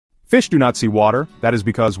Fish do not see water. That is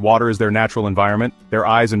because water is their natural environment. Their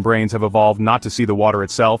eyes and brains have evolved not to see the water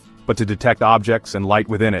itself, but to detect objects and light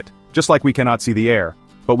within it. Just like we cannot see the air,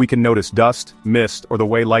 but we can notice dust, mist, or the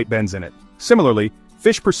way light bends in it. Similarly,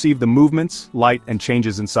 fish perceive the movements, light, and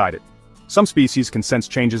changes inside it. Some species can sense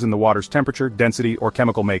changes in the water's temperature, density, or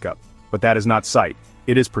chemical makeup. But that is not sight,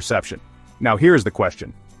 it is perception. Now here's the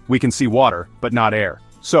question. We can see water, but not air.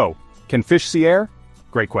 So, can fish see air?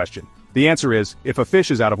 Great question. The answer is, if a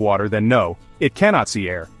fish is out of water, then no, it cannot see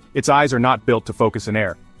air. Its eyes are not built to focus in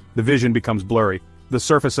air. The vision becomes blurry, the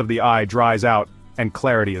surface of the eye dries out, and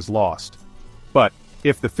clarity is lost. But,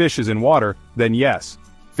 if the fish is in water, then yes,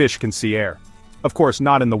 fish can see air. Of course,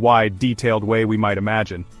 not in the wide, detailed way we might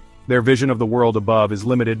imagine. Their vision of the world above is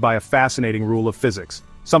limited by a fascinating rule of physics,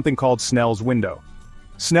 something called Snell's window.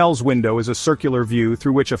 Snell's window is a circular view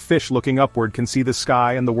through which a fish looking upward can see the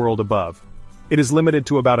sky and the world above. It is limited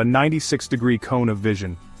to about a 96-degree cone of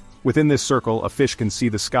vision. Within this circle, a fish can see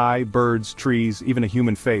the sky, birds, trees, even a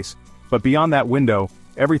human face. But beyond that window,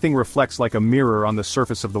 everything reflects like a mirror on the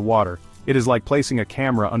surface of the water. It is like placing a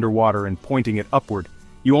camera underwater and pointing it upward.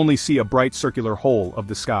 You only see a bright circular hole of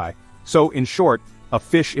the sky. So, in short, a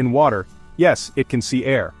fish in water, yes, it can see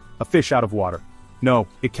air. A fish out of water, no,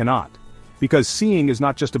 it cannot. Because seeing is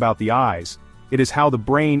not just about the eyes. It is how the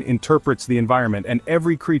brain interprets the environment, and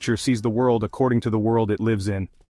every creature sees the world according to the world it lives in.